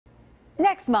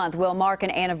Next month will mark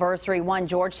an anniversary one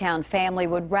Georgetown family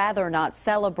would rather not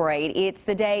celebrate. It's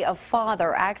the day a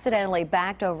father accidentally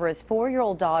backed over his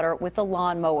 4-year-old daughter with a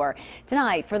lawnmower.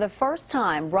 Tonight, for the first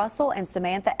time, Russell and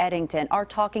Samantha Eddington are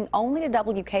talking only to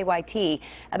WKYT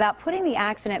about putting the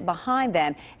accident behind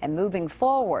them and moving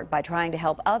forward by trying to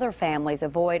help other families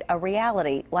avoid a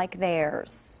reality like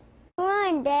theirs. Come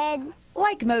on, Dad.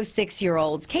 Like most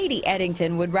 6-year-olds, Katie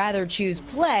Eddington would rather choose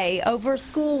play over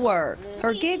schoolwork.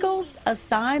 Her giggles, a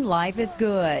sign life is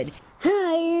good.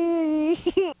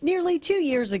 Nearly 2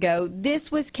 years ago,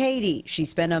 this was Katie. She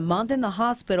spent a month in the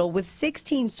hospital with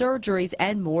 16 surgeries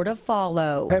and more to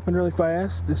follow. It happened really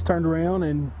fast. Just turned around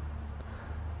and,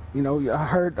 I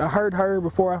heard her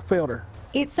before I felt her.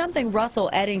 It's something Russell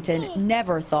Eddington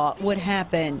never thought would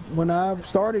happen. When I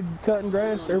started cutting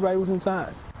grass, everybody was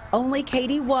inside. Only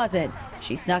Katie wasn't.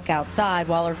 She snuck outside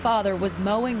while her father was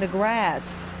mowing the grass.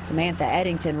 Samantha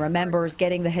Eddington remembers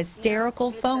getting the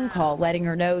hysterical phone call letting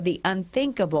her know the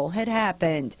unthinkable had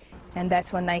happened. And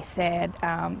that's when they said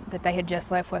that they had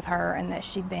just left with her and that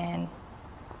she'd been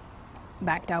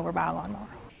backed over by a lawnmower.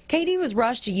 Katie was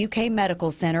rushed to UK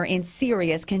Medical Center in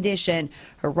serious condition.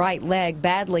 Her right leg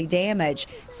badly damaged.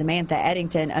 Samantha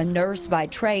Eddington, a nurse by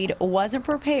trade, wasn't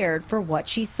prepared for what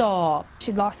she saw.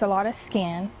 She'd lost a lot of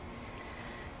skin,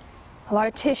 a lot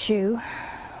of tissue,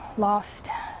 lost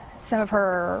some of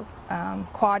her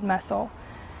quad muscle.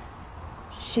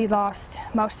 She lost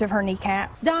most of her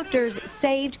kneecap. Doctors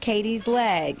saved Katie's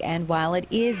leg, and while it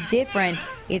is different,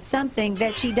 it's something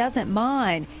that she doesn't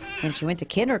mind. When she went to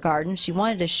kindergarten, she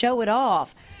wanted to show it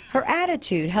off. Her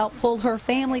attitude helped pull her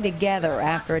family together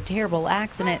after a terrible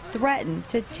accident threatened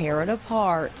to tear it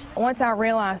apart. Once I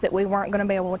realized that we weren't going to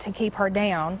be able to keep her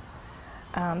down,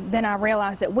 then I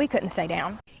realized that we couldn't stay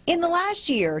down. In the last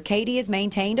year, Katie has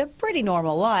maintained a pretty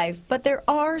normal life, but there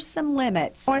are some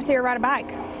limits. I want to see her ride a bike.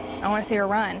 I want to see her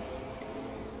run.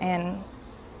 And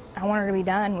I want her to be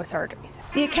done with surgeries.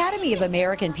 The Academy of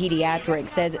American Pediatrics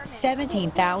says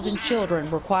 17,000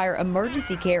 children require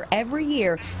emergency care every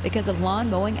year because of lawn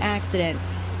mowing accidents.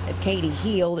 As Katie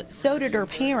healed, so did her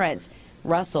parents.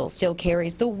 Russell still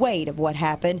carries the weight of what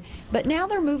happened, but now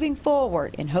they're moving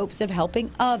forward in hopes of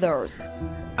helping others.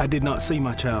 I did not see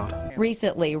my child.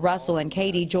 Recently, Russell and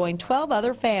Katie joined 12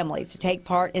 other families to take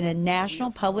part in a national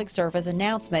public service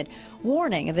announcement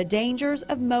warning of the dangers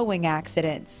of mowing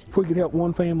accidents. If we could help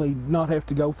one family not have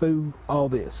to go through all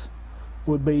this,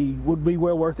 would be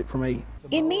well worth it for me.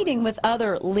 In meeting with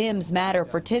other Limbs Matter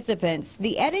participants,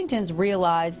 the Eddingtons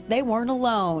realized they weren't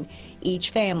alone. Each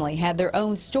family had their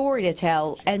own story to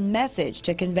tell and message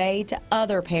to convey to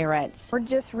other parents. We're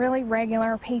just really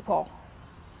regular people.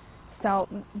 So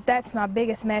that's my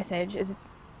biggest message, is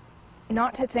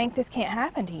not to think this can't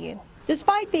happen to you.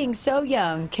 Despite being so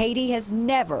young, Katie has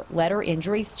never let her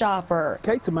injury stop her.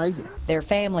 Kate's amazing. Their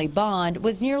family bond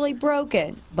was nearly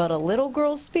broken, but a little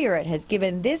girl's spirit has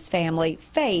given this family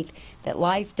faith that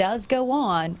life does go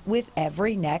on with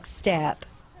every next step.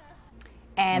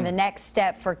 And the next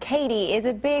step for Katie is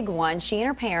a big one. She and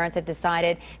her parents have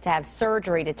decided to have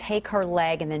surgery to take her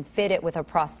leg and then fit it with a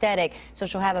prosthetic so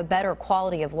she'll have a better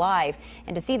quality of life.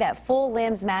 And to see that full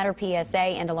Limbs Matter PSA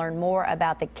and to learn more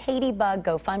about the Katie Bug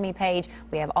GoFundMe page,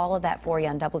 we have all of that for you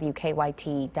on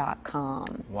WKYT.com.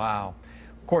 Wow.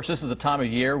 Of course, this is the time of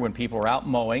year when people are out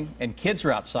mowing and kids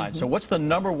are outside. So what's the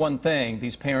 #1 thing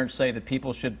these parents say that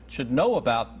people should know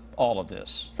about all of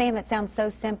this? Sam, it sounds so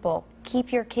simple.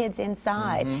 Keep your kids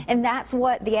inside. And that's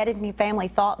what the Eddington family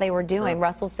thought they were doing. Sure.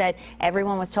 Russell said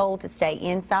everyone was told to stay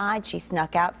inside. She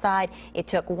snuck outside. It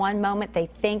took one moment. They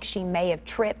think she may have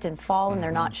tripped and fallen.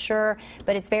 They're not sure.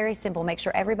 But it's very simple. Make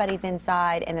sure everybody's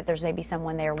inside and that there's maybe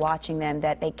someone there watching them,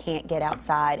 that they can't get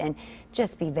outside. And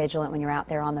just be vigilant when you're out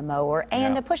there on the mower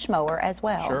and a push mower as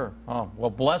well. Sure. Oh,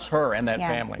 well, bless her and that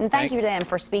family. And thank you to them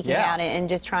for speaking out and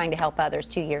just trying to help others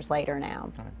 2 years later now.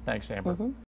 All right. Thanks, Amber.